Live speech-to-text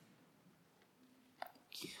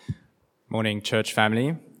Morning, church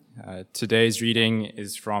family. Today's reading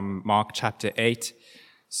is from Mark chapter 8,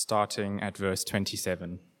 starting at verse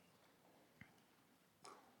 27.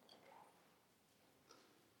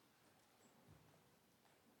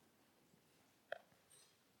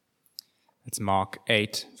 It's Mark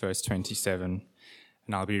 8, verse 27,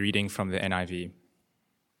 and I'll be reading from the NIV.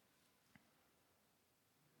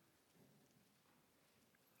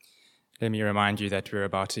 Let me remind you that we're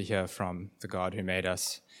about to hear from the God who made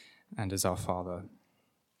us and is our Father.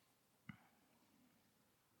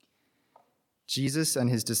 Jesus and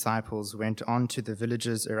his disciples went on to the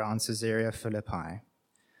villages around Caesarea Philippi.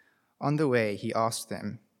 On the way, he asked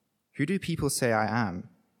them, "Who do people say I am?"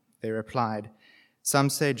 They replied, "Some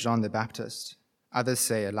say John the Baptist, others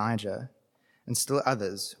say Elijah, and still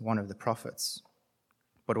others, one of the prophets."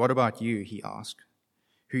 "But what about you?" he asked.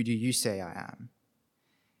 "Who do you say I am?"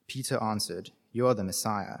 Peter answered, "You are the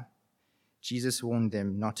Messiah." Jesus warned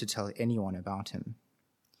them not to tell anyone about him.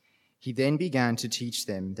 He then began to teach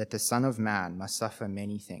them that the Son of Man must suffer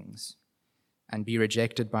many things and be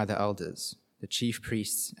rejected by the elders, the chief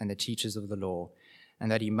priests, and the teachers of the law, and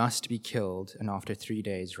that he must be killed and after 3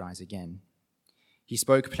 days rise again. He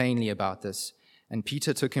spoke plainly about this, and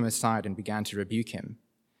Peter took him aside and began to rebuke him.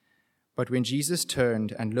 But when Jesus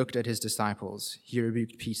turned and looked at his disciples, he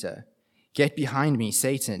rebuked Peter. "Get behind me,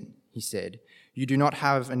 Satan," he said. "You do not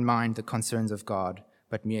have in mind the concerns of God,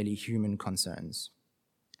 but merely human concerns."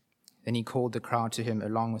 Then he called the crowd to him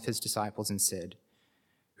along with his disciples and said,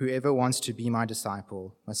 "Whoever wants to be my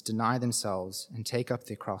disciple must deny themselves and take up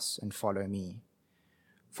their cross and follow me.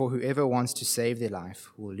 For whoever wants to save their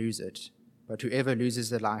life will lose it, but whoever loses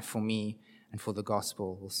their life for me and for the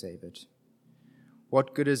gospel will save it.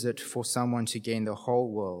 What good is it for someone to gain the whole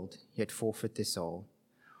world yet forfeit their soul?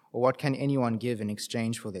 Or what can anyone give in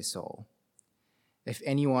exchange for their soul? If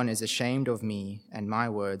anyone is ashamed of me and my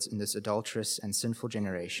words in this adulterous and sinful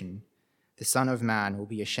generation, the Son of Man will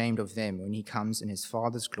be ashamed of them when he comes in his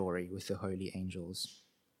Father's glory with the holy angels."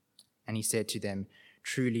 And he said to them,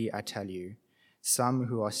 "Truly I tell you, some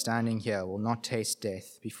who are standing here will not taste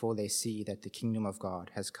death before they see that the kingdom of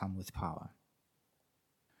God has come with power."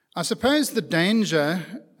 I suppose the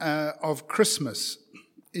danger of Christmas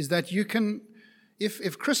is that you can,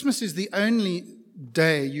 if Christmas is the only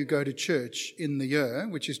day you go to church in the year,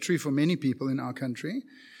 which is true for many people in our country,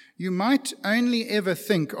 you might only ever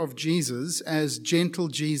think of Jesus as gentle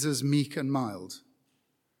Jesus, meek and mild.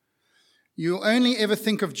 You'll only ever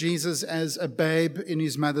think of Jesus as a babe in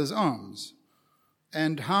his mother's arms.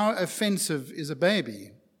 And how offensive is a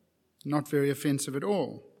baby? Not very offensive at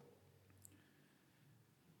all.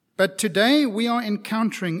 But today we are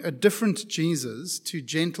encountering a different Jesus to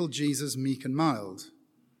gentle Jesus, meek and mild.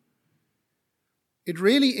 It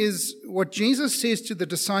really is what Jesus says to the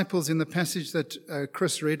disciples in the passage that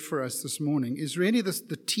Chris read for us this morning is really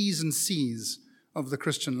the T's and C's of the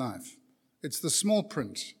Christian life. It's the small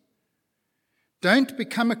print. Don't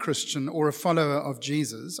become a Christian or a follower of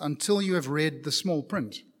Jesus until you have read the small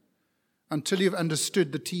print, until you've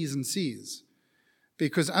understood the T's and C's,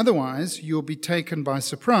 because otherwise you'll be taken by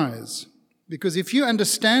surprise. Because if you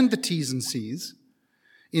understand the T's and C's,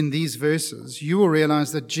 in these verses, you will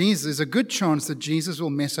realize that there's a good chance that Jesus will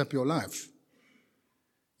mess up your life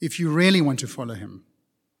if you really want to follow him.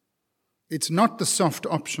 It's not the soft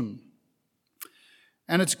option.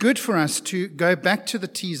 And it's good for us to go back to the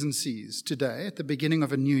T's and C's today at the beginning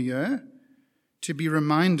of a new year to be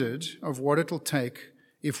reminded of what it'll take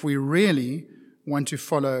if we really want to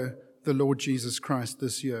follow the Lord Jesus Christ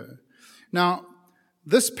this year. Now,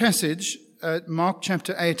 this passage, Mark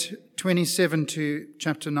chapter 8, 27 to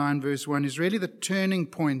chapter 9, verse 1, is really the turning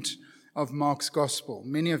point of Mark's gospel.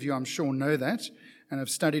 Many of you, I'm sure, know that and have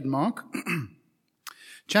studied Mark.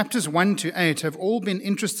 Chapters 1 to 8 have all been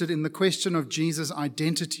interested in the question of Jesus'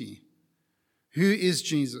 identity. Who is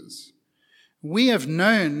Jesus? We have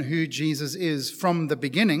known who Jesus is from the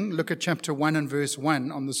beginning. Look at chapter 1 and verse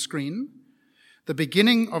 1 on the screen. The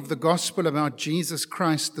beginning of the gospel about Jesus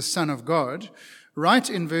Christ, the Son of God. Right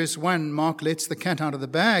in verse 1, Mark lets the cat out of the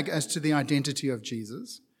bag as to the identity of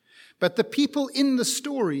Jesus. But the people in the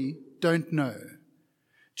story don't know.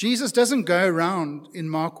 Jesus doesn't go around in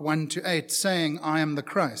Mark 1 to 8 saying, "I am the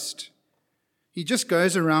Christ." He just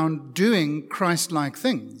goes around doing Christ-like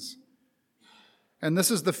things. And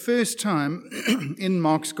this is the first time in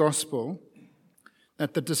Mark's gospel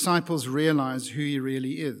that the disciples realize who he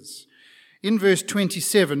really is. In verse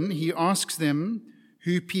 27, he asks them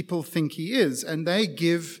who people think he is, and they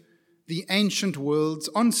give the ancient world's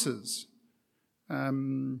answers.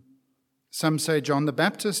 Some say John the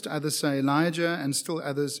Baptist, others say Elijah, and still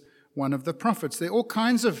others one of the prophets. There are all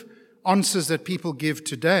kinds of answers that people give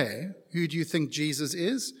today. Who do you think Jesus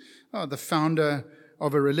is? Oh, the founder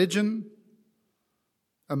of a religion,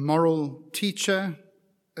 a moral teacher,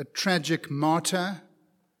 a tragic martyr,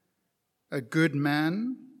 a good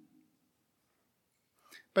man.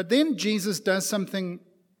 But then Jesus does something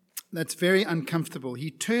that's very uncomfortable. He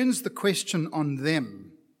turns the question on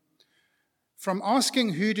them. From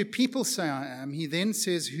asking, who do people say I am, he then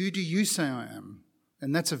says, who do you say I am?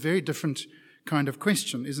 And that's a very different kind of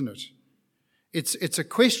question, isn't it? It's a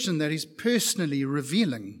question that is personally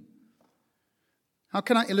revealing. How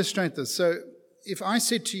can I illustrate this? So if I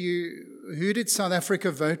said to you, who did South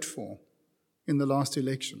Africa vote for in the last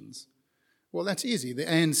elections? Well, that's easy. The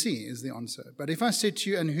ANC is the answer. But if I said to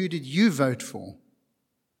you, and who did you vote for?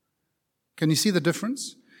 Can you see the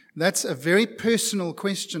difference? That's a very personal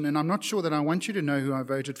question, and I'm not sure that I want you to know who I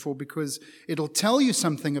voted for because it'll tell you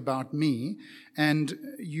something about me, and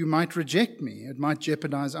you might reject me. It might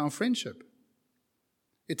jeopardize our friendship.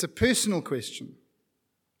 It's a personal question.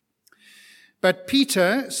 But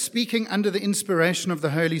Peter, speaking under the inspiration of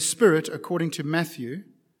the Holy Spirit, according to Matthew,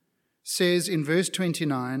 says in verse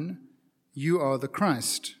 29, you are the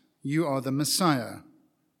Christ, you are the Messiah.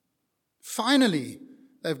 Finally,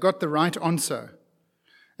 they've got the right answer.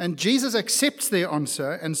 And Jesus accepts their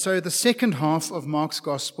answer, and so the second half of Mark's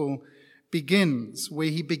gospel begins, where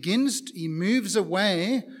he moves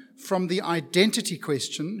away from the identity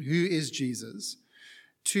question, who is Jesus,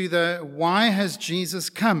 to the why has Jesus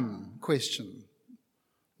come question.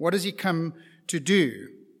 What does he come to do?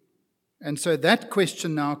 And so that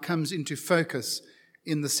question now comes into focus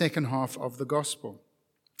in the second half of the gospel.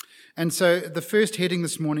 And so the first heading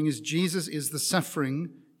this morning is Jesus is the suffering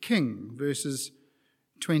king, verse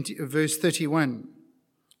 31.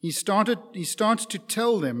 He starts to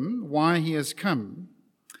tell them why he has come.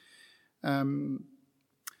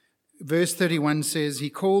 Verse 31 says, he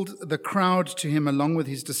called the crowd to him along with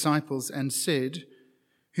his disciples and said,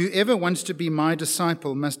 whoever wants to be my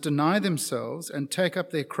disciple must deny themselves and take up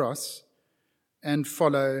their cross and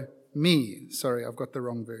follow me. Sorry, I've got the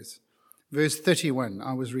wrong verse. Verse 31,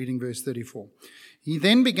 I was reading verse 34. He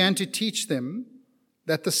then began to teach them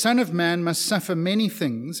that the Son of Man must suffer many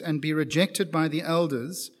things and be rejected by the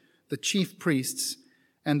elders, the chief priests,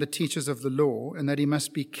 and the teachers of the law, and that he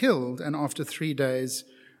must be killed and after 3 days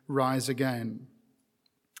rise again.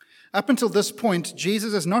 Up until this point,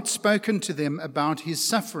 Jesus has not spoken to them about his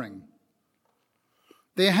suffering.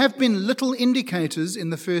 There have been little indicators in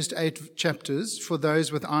the first 8 chapters for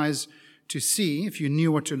those with eyes to see, if you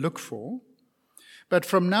knew what to look for. But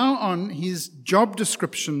from now on, his job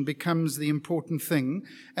description becomes the important thing,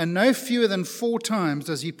 and no fewer than 4 times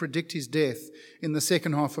does he predict his death in the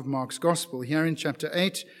second half of Mark's gospel. Here in chapter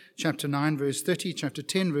 8, chapter 9, verse 30, chapter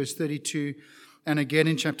 10, verse 32, and again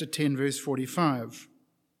in chapter 10, verse 45.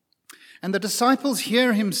 And the disciples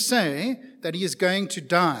hear him say that he is going to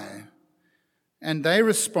die. And they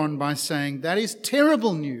respond by saying, that is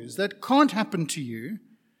terrible news. That can't happen to you.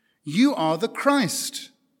 You are the Christ.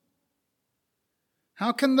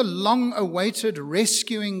 How can the long-awaited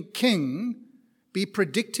rescuing king be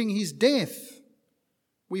predicting his death?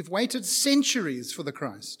 We've waited centuries for the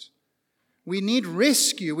Christ. We need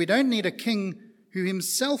rescue. We don't need a king who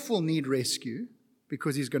himself will need rescue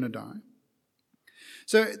because he's going to die.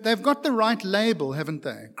 So they've got the right label, haven't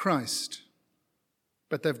they? Christ.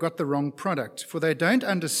 But they've got the wrong product, for they don't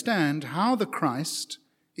understand how the Christ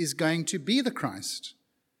is going to be the Christ.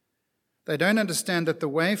 They don't understand that the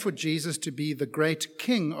way for Jesus to be the great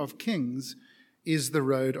King of Kings is the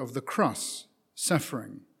road of the cross,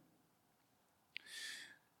 suffering.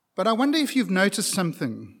 But I wonder if you've noticed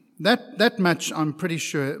something. That much I'm pretty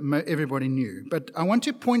sure everybody knew. But I want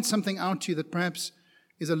to point something out to you that perhaps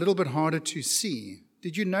is a little bit harder to see.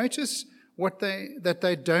 Did you notice that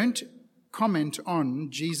they don't comment on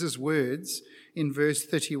Jesus' words in verse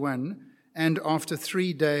 31, and after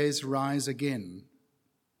 3 days rise again?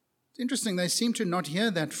 It's interesting, they seem to not hear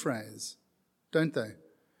that phrase, don't they?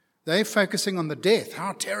 They're focusing on the death.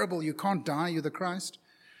 How terrible, you can't die, you're the Christ.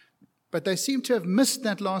 But they seem to have missed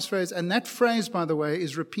that last phrase, and that phrase, by the way,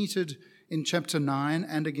 is repeated in chapter 9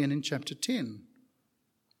 and again in chapter 10.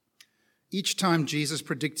 Each time Jesus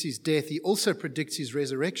predicts his death, he also predicts his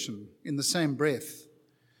resurrection in the same breath.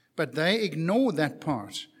 But they ignore that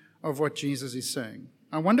part of what Jesus is saying.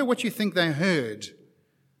 I wonder what you think they heard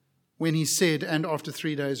when he said, and after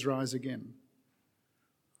 3 days rise again.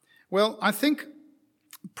 Well, I think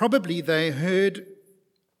probably they heard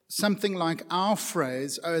something like our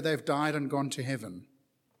phrase, oh, they've died and gone to heaven.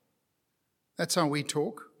 That's how we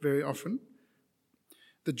talk very often.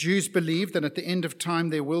 The Jews believed that at the end of time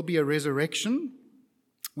there will be a resurrection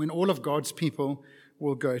when all of God's people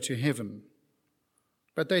will go to heaven.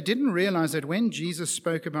 But they didn't realize that when Jesus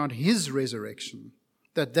spoke about his resurrection,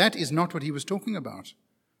 that is not what he was talking about.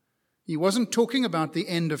 He wasn't talking about the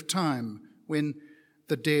end of time when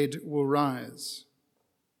the dead will rise.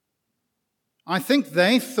 I think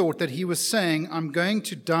they thought that he was saying, I'm going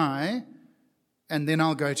to die and then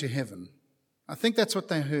I'll go to heaven. I think that's what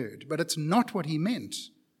they heard, but it's not what he meant,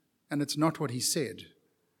 and it's not what he said.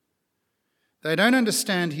 They don't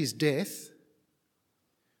understand his death,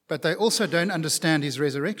 but they also don't understand his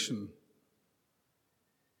resurrection.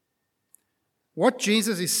 What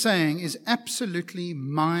Jesus is saying is absolutely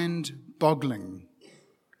mind-boggling.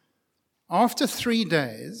 After 3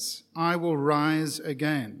 days, I will rise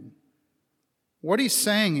again. What he's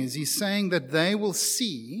saying is, he's saying that they will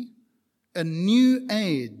see a new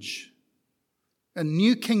age, a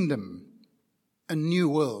new kingdom, a new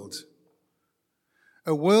world.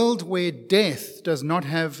 A world where death does not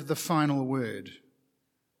have the final word.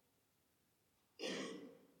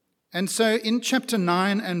 And so in chapter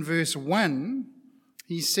 9 and verse 1,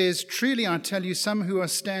 he says, truly I tell you, some who are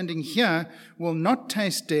standing here will not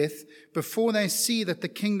taste death before they see that the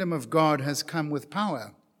kingdom of God has come with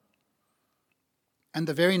power. And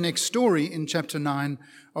the very next story in chapter 9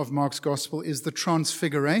 of Mark's Gospel is the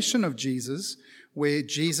transfiguration of Jesus, where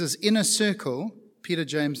Jesus' inner circle, Peter,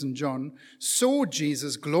 James, and John, saw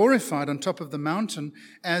Jesus glorified on top of the mountain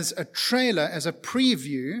as a trailer, as a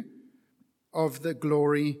preview of the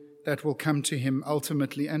glory that will come to him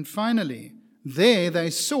ultimately and finally. There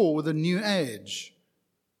they saw the new age.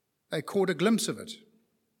 They caught a glimpse of it.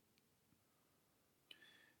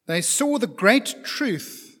 They saw the great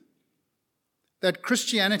truth that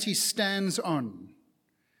Christianity stands on,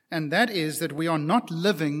 and that is that we are not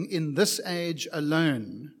living in this age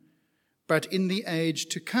alone, but in the age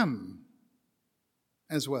to come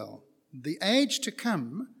as well. The age to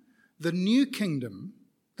come, the new kingdom,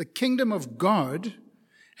 the kingdom of God,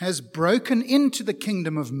 has broken into the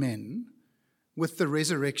kingdom of men with the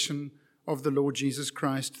resurrection of the Lord Jesus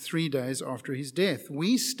Christ 3 days after his death.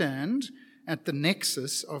 We stand at the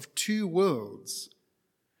nexus of two worlds,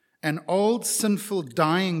 an old, sinful,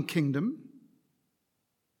 dying kingdom,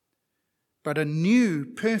 but a new,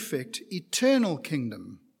 perfect, eternal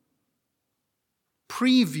kingdom,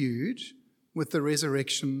 previewed with the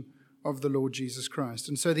resurrection of the Lord Jesus Christ.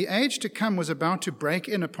 And so the age to come was about to break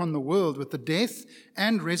in upon the world with the death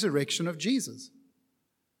and resurrection of Jesus.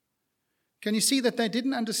 Can you see that they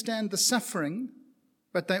didn't understand the suffering,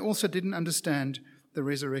 but they also didn't understand the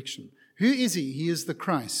resurrection? Who is he? He is the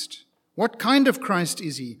Christ. What kind of Christ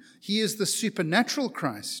is he? He is the supernatural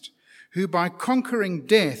Christ, who by conquering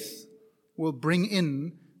death will bring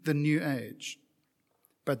in the new age.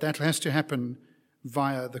 But that has to happen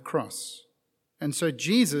via the cross. And so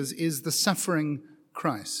Jesus is the suffering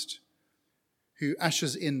Christ who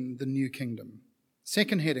ushers in the new kingdom.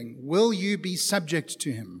 Second heading, will you be subject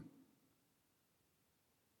to him?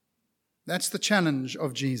 That's the challenge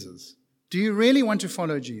of Jesus. Do you really want to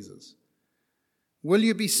follow Jesus? Will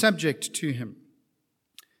you be subject to him?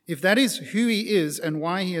 If that is who he is and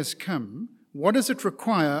why he has come, what does it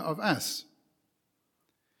require of us?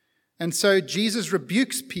 And so Jesus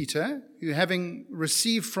rebukes Peter, who, having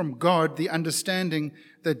received from God the understanding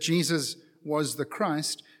that Jesus was the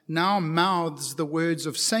Christ, now mouths the words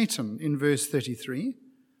of Satan in verse 33.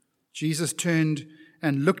 Jesus turned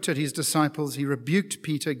and looked at his disciples. He rebuked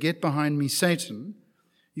Peter, "Get behind me, Satan.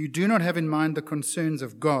 You do not have in mind the concerns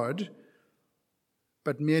of God,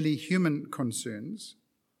 but merely human concerns."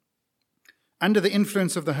 Under the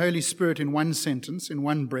influence of the Holy Spirit in one sentence, in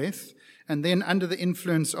one breath, and then under the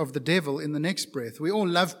influence of the devil in the next breath. We all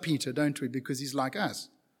love Peter, don't we? Because he's like us.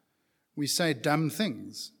 We say dumb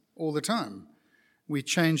things all the time. We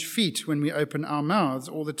change feet when we open our mouths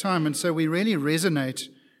all the time. And so we really resonate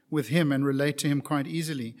with him and relate to him quite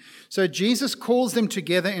easily. So Jesus calls them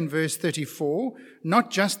together in verse 34,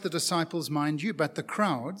 not just the disciples, mind you, but the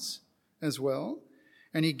crowds as well.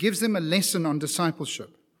 And he gives them a lesson on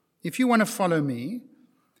discipleship. If you want to follow me,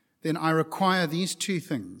 then I require these two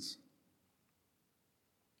things.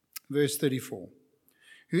 Verse 34,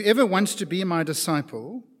 whoever wants to be my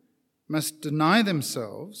disciple must deny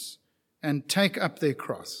themselves and take up their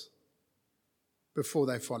cross before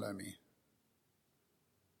they follow me.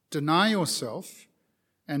 Deny yourself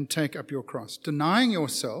and take up your cross. Denying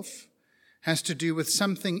yourself has to do with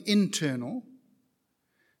something internal.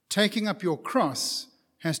 Taking up your cross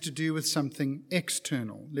has to do with something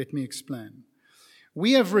external. Let me explain.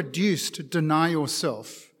 We have reduced deny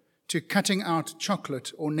yourself to cutting out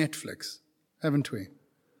chocolate or Netflix, haven't we?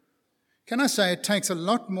 Can I say it takes a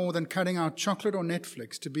lot more than cutting out chocolate or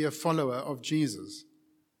Netflix to be a follower of Jesus?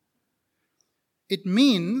 It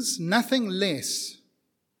means nothing less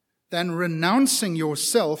than renouncing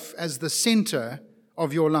yourself as the center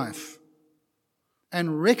of your life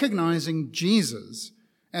and recognizing Jesus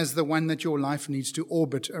as the one that your life needs to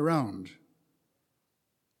orbit around.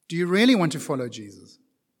 Do you really want to follow Jesus?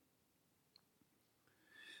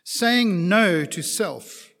 Saying no to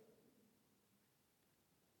self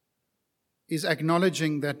is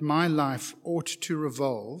acknowledging that my life ought to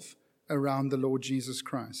revolve around the Lord Jesus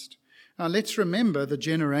Christ. Now let's remember the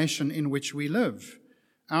generation in which we live.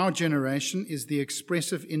 Our generation is the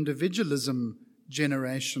expressive individualism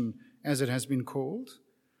generation, as it has been called.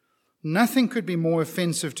 Nothing could be more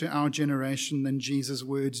offensive to our generation than Jesus'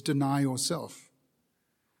 words, "Deny yourself."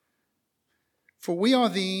 For we are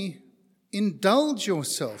the indulge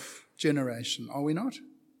yourself generation, are we not?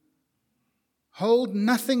 Hold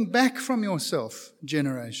nothing back from yourself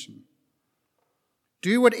generation.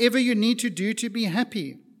 Do whatever you need to do to be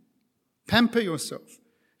happy. Pamper yourself.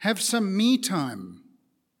 Have some me time.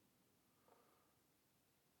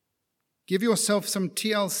 Give yourself some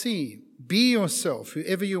TLC. Be yourself,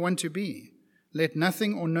 whoever you want to be. Let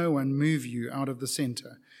nothing or no one move you out of the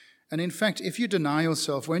center. And in fact, if you deny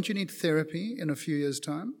yourself, won't you need therapy in a few years'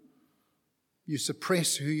 time? You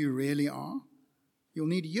suppress who you really are. You'll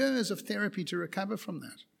need years of therapy to recover from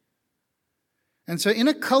that. And so in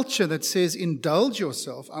a culture that says indulge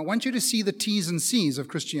yourself, I want you to see the T's and C's of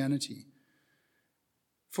Christianity.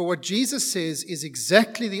 For what Jesus says is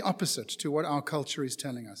exactly the opposite to what our culture is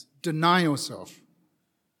telling us. Deny yourself.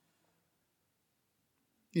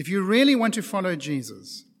 If you really want to follow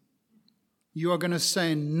Jesus, you are going to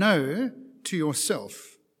say no to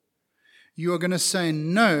yourself. You are going to say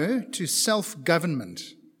no to self-government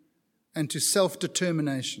and to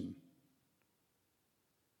self-determination.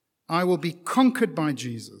 I will be conquered by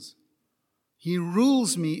Jesus. He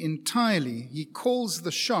rules me entirely. He calls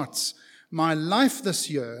the shots. My life this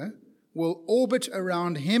year will orbit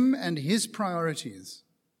around him and his priorities.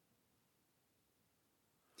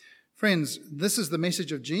 Friends, this is the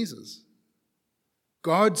message of Jesus.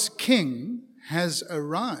 God's King has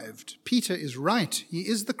arrived. Peter is right. He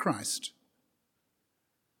is the Christ.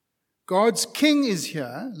 God's King is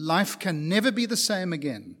here. Life can never be the same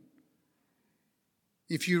again.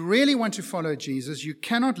 If you really want to follow Jesus, you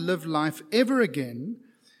cannot live life ever again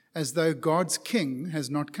as though God's King has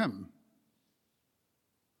not come.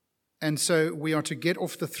 And so we are to get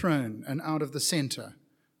off the throne and out of the center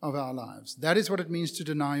of our lives. That is what it means to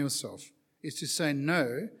deny yourself, is to say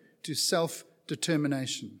no to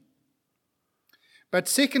self-determination. But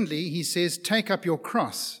secondly, he says, take up your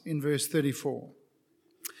cross in verse 34.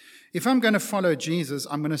 If I'm going to follow Jesus,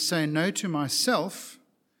 I'm going to say no to myself,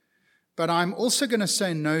 but I'm also going to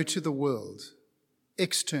say no to the world,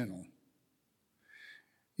 external.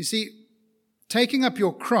 You see, taking up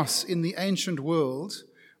your cross in the ancient world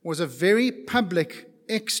was a very public,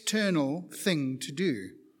 external thing to do.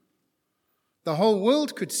 The whole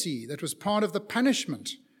world could see that was part of the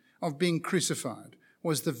punishment of being crucified,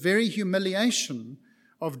 was the very humiliation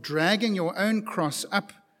of dragging your own cross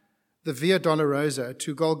up the Via Dolorosa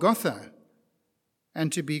to Golgotha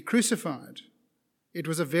and to be crucified. It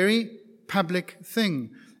was a very public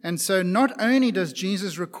thing. And so not only does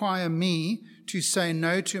Jesus require me to say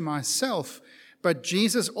no to myself, but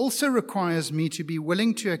Jesus also requires me to be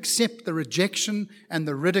willing to accept the rejection and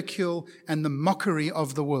the ridicule and the mockery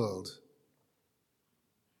of the world.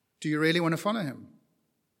 Do you really want to follow him?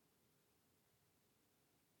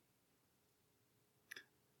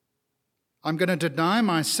 I'm going to deny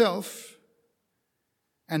myself,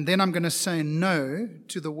 and then I'm going to say no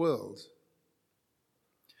to the world.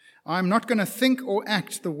 I'm not going to think or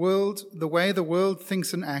act the way the world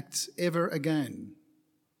thinks and acts ever again.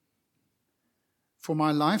 For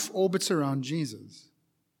my life orbits around Jesus.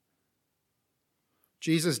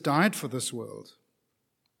 Jesus died for this world.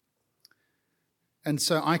 And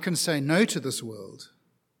so I can say no to this world.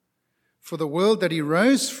 For the world that he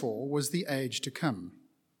rose for was the age to come,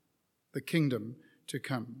 the kingdom to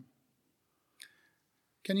come.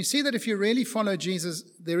 Can you see that if you really follow Jesus,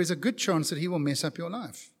 there is a good chance that he will mess up your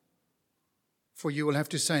life? For you will have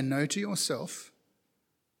to say no to yourself,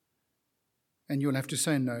 and you'll have to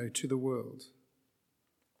say no to the world.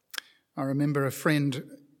 I remember a friend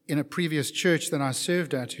in a previous church that I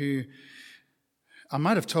served at who, I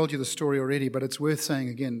might have told you the story already, but it's worth saying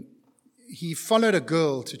again. He followed a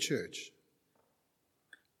girl to church.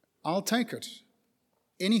 I'll take it.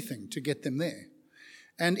 Anything to get them there.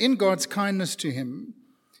 And in God's kindness to him,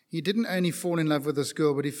 he didn't only fall in love with this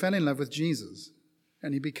girl, but he fell in love with Jesus.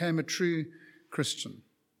 And he became a true Christian.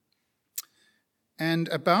 And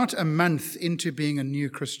about a month into being a new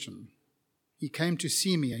Christian, He came to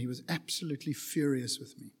see me and he was absolutely furious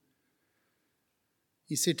with me.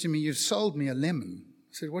 He said to me, "You've sold me a lemon."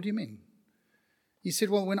 I said, "What do you mean?" He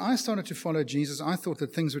said, "Well, when I started to follow Jesus, I thought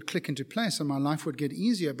that things would click into place and my life would get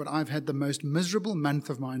easier, but I've had the most miserable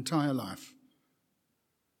month of my entire life."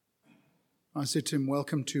 I said to him,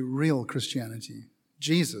 "Welcome to real Christianity.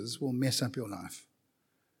 Jesus will mess up your life."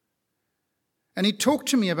 And he talked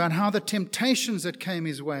to me about how the temptations that came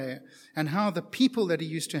his way and how the people that he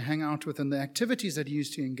used to hang out with and the activities that he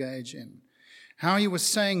used to engage in, how he was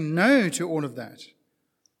saying no to all of that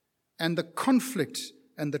and the conflict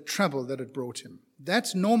and the trouble that it brought him.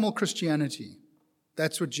 That's normal Christianity.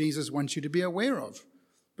 That's what Jesus wants you to be aware of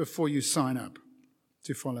before you sign up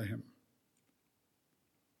to follow him.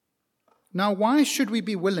 Now, why should we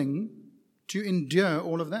be willing to endure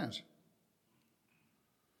all of that?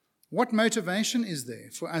 What motivation is there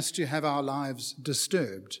for us to have our lives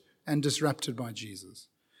disturbed and disrupted by Jesus?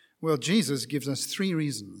 Well, Jesus gives us 3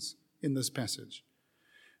 reasons in this passage.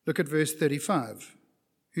 Look at verse 35.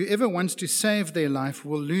 "Whoever wants to save their life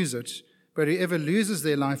will lose it, but whoever loses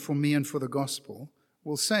their life for me and for the gospel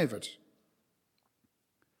will save it."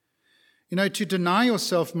 You know, to deny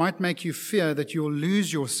yourself might make you fear that you'll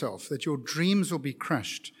lose yourself, that your dreams will be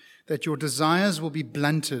crushed, that your desires will be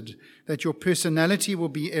blunted, that your personality will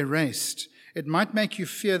be erased. It might make you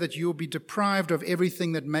fear that you'll be deprived of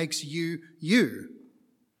everything that makes you, you.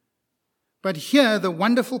 But hear the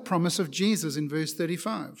wonderful promise of Jesus in verse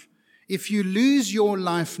 35. If you lose your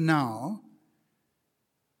life now,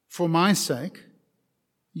 for my sake,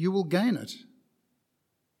 you will gain it.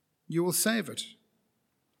 You will save it.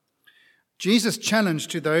 Jesus' challenge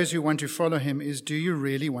to those who want to follow him is, do you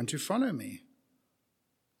really want to follow me?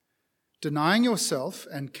 Denying yourself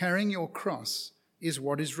and carrying your cross is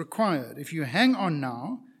what is required. If you hang on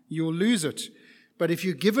now, you'll lose it. But if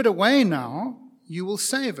you give it away now, you will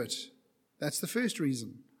save it. That's the first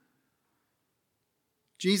reason.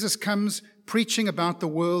 Jesus comes preaching about the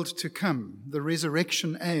world to come, the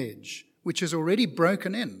resurrection age, which is already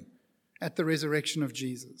broken in at the resurrection of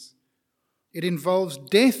Jesus. It involves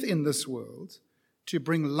death in this world to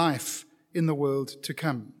bring life in the world to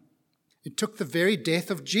come. It took the very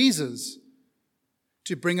death of Jesus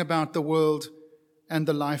to bring about the world and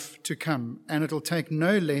the life to come, and it'll take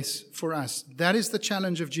no less for us. That is the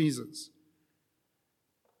challenge of Jesus.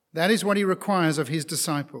 That is what he requires of his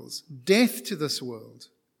disciples. Death to this world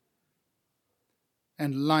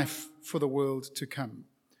and life for the world to come.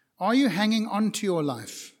 Are you hanging on to your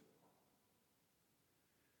life?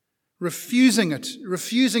 Refusing it,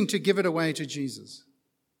 refusing to give it away to Jesus?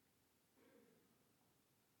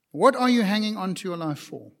 What are you hanging on to your life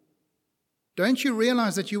for? Don't you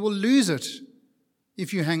realize that you will lose it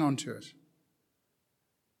if you hang on to it?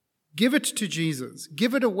 Give it to Jesus.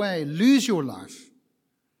 Give it away. Lose your life.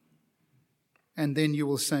 And then you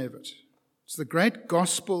will save it. It's the great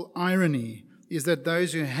gospel irony is that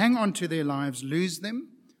those who hang on to their lives lose them,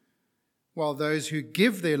 while those who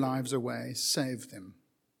give their lives away save them.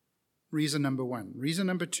 Reason number 1. Reason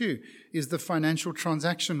number 2 is the financial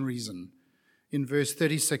transaction reason in verse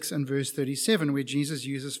 36 and verse 37, where Jesus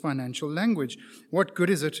uses financial language. What good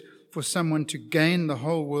is it for someone to gain the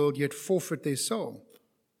whole world yet forfeit their soul?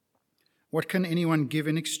 What can anyone give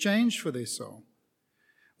in exchange for their soul?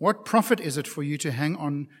 What profit is it for you to hang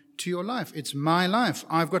on to your life? It's my life.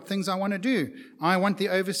 I've got things I want to do. I want the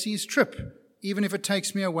overseas trip, even if it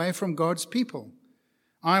takes me away from God's people.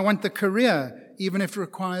 I want the career, even if it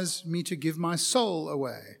requires me to give my soul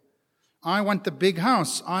away. I want the big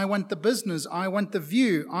house. I want the business. I want the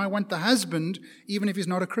view. I want the husband, even if he's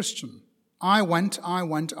not a Christian. I want.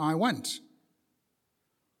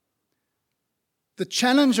 The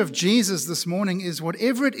challenge of Jesus this morning is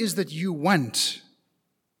whatever it is that you want,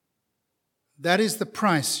 that is the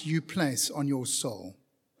price you place on your soul.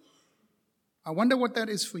 I wonder what that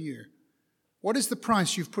is for you. What is the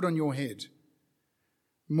price you've put on your head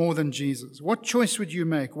more than Jesus? What choice would you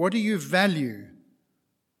make? What do you value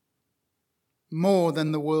more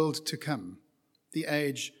than the world to come, the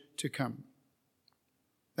age to come?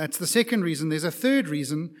 That's the second reason. There's a third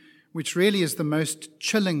reason, which really is the most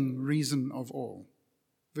chilling reason of all.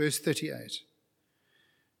 Verse 38.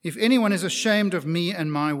 If anyone is ashamed of me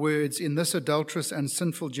and my words in this adulterous and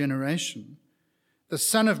sinful generation, the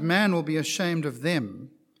Son of Man will be ashamed of them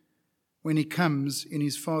when he comes in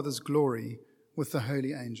his Father's glory with the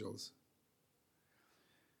holy angels.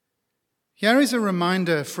 Here is a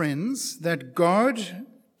reminder, friends, that God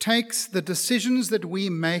takes the decisions that we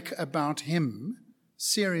make about him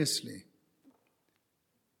seriously.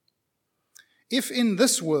 If in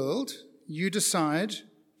this world you decide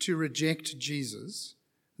to reject Jesus,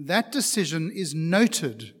 that decision is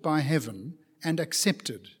noted by heaven and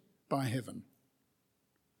accepted by heaven.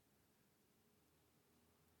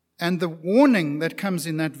 And the warning that comes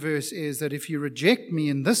in that verse is that if you reject me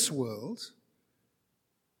in this world,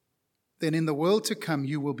 then in the world to come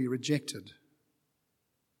you will be rejected.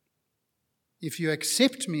 If you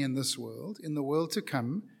accept me in this world, in the world to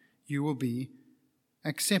come, you will be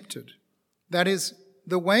accepted. That is,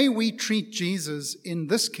 the way we treat Jesus in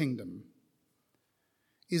this kingdom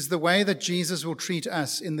is the way that Jesus will treat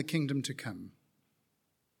us in the kingdom to come.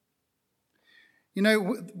 You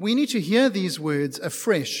know, we need to hear these words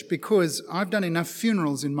afresh because I've done enough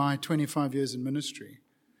funerals in my 25 years in ministry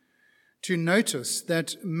to notice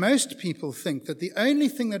that most people think that the only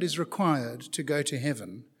thing that is required to go to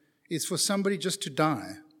heaven is for somebody just to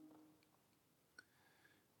die.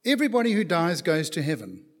 Everybody who dies goes to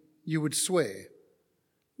heaven, you would swear,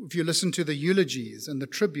 if you listen to the eulogies and the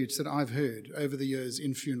tributes that I've heard over the years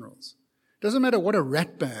in funerals. Doesn't matter what a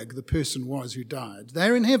ratbag the person was who died.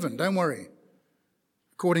 They're in heaven, don't worry,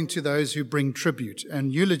 according to those who bring tribute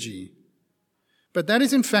and eulogy. But that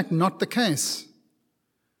is in fact not the case.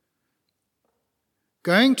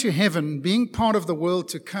 Going to heaven, being part of the world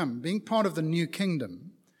to come, being part of the new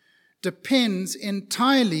kingdom, depends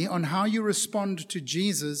entirely on how you respond to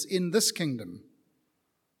Jesus in this kingdom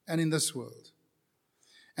and in this world.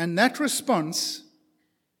 And that response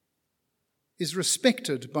is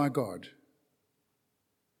respected by God.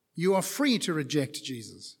 You are free to reject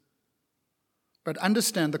Jesus, but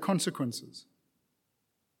understand the consequences.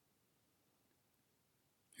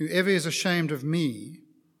 Whoever is ashamed of me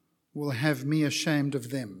will have me ashamed of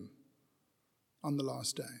them on the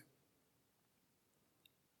last day.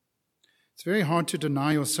 It's very hard to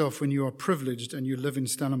deny yourself when you are privileged and you live in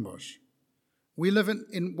Stellenbosch. We live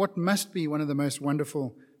in what must be one of the most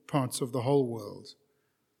wonderful parts of the whole world.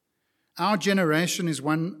 Our generation is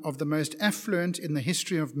one of the most affluent in the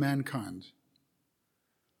history of mankind.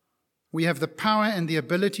 We have the power and the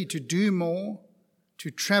ability to do more, to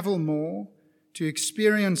travel more, to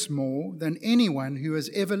experience more than anyone who has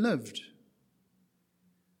ever lived.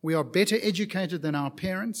 We are better educated than our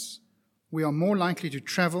parents. We are more likely to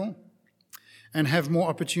travel and have more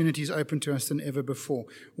opportunities open to us than ever before.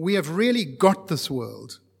 We have really got this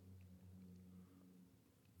world.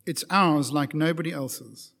 It's ours like nobody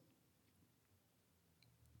else's.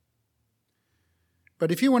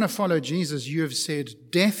 But if you want to follow Jesus, you have said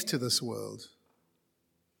death to this world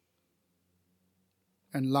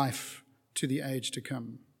and life to the age to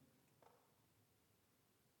come.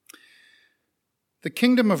 The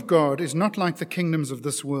kingdom of God is not like the kingdoms of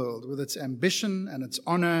this world, with its ambition and its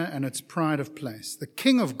honor and its pride of place. The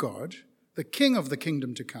King of God, the King of the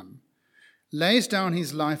kingdom to come, lays down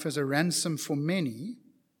his life as a ransom for many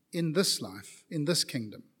in this life, in this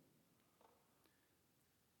kingdom.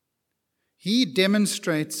 He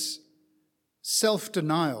demonstrates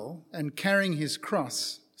self-denial and carrying his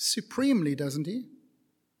cross supremely, doesn't he?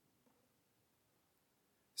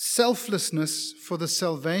 Selflessness for the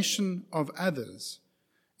salvation of others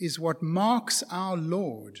is what marks our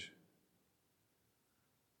Lord.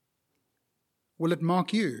 Will it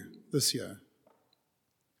mark you this year?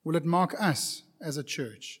 Will it mark us as a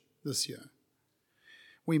church this year?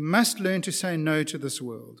 We must learn to say no to this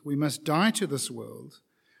world. We must die to this world,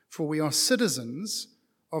 for we are citizens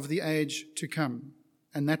of the age to come,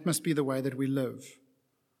 and that must be the way that we live.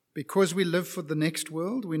 Because we live for the next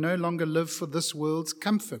world, we no longer live for this world's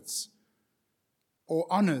comforts or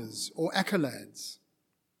honors or accolades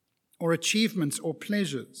or achievements or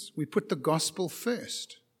pleasures. We put the gospel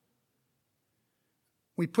first.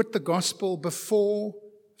 We put the gospel before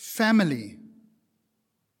family.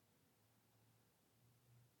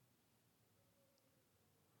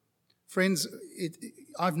 Friends,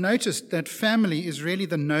 I've noticed that family is really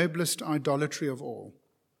the noblest idolatry of all.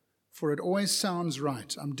 For it always sounds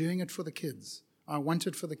right. I'm doing it for the kids. I want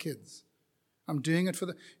it for the kids. I'm doing it for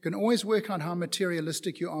the... You can always work out how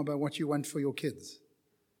materialistic you are by what you want for your kids.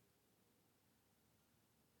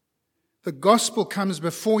 The gospel comes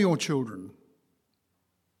before your children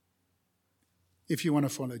if you want to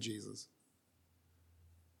follow Jesus.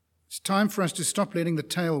 It's time for us to stop letting the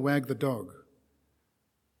tail wag the dog.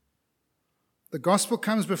 The gospel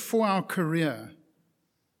comes before our career.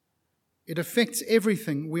 It affects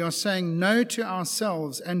everything. We are saying no to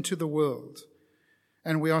ourselves and to the world.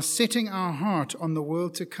 And we are setting our heart on the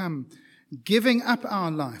world to come, giving up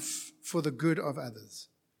our life for the good of others,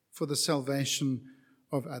 for the salvation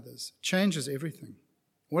of others. Changes everything.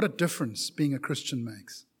 What a difference being a Christian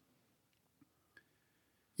makes.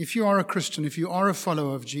 If you are a Christian, if you are a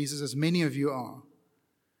follower of Jesus, as many of you are,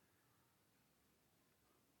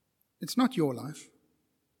 it's not your life.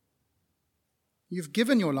 You've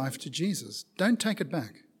given your life to Jesus. Don't take it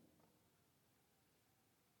back.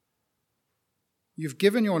 You've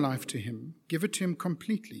given your life to him. Give it to him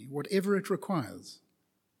completely, whatever it requires.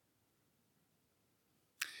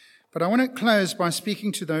 But I want to close by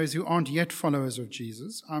speaking to those who aren't yet followers of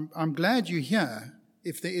Jesus. I'm glad you're here,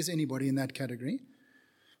 if there is anybody in that category,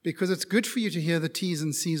 because it's good for you to hear the T's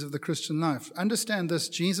and C's of the Christian life. Understand this,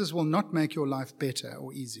 Jesus will not make your life better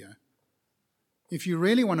or easier. If you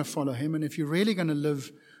really want to follow him, and if you're really going to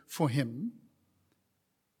live for him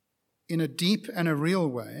in a deep and a real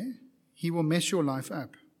way, he will mess your life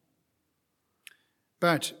up.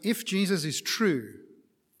 But if Jesus is true,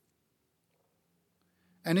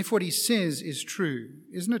 and if what he says is true,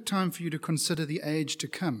 isn't it time for you to consider the age to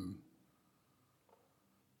come?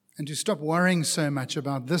 And to stop worrying so much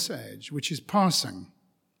about this age, which is passing.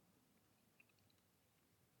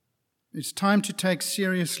 It's time to take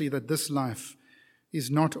seriously that this life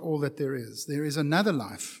is not all that there is. There is another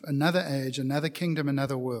life, another age, another kingdom,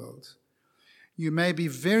 another world. You may be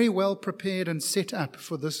very well prepared and set up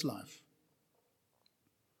for this life.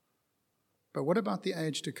 But what about the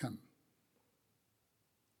age to come?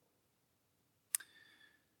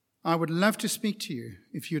 I would love to speak to you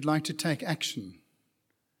if you'd like to take action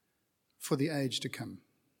for the age to come.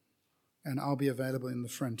 And I'll be available in the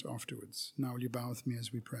front afterwards. Now will you bow with me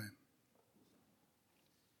as we pray?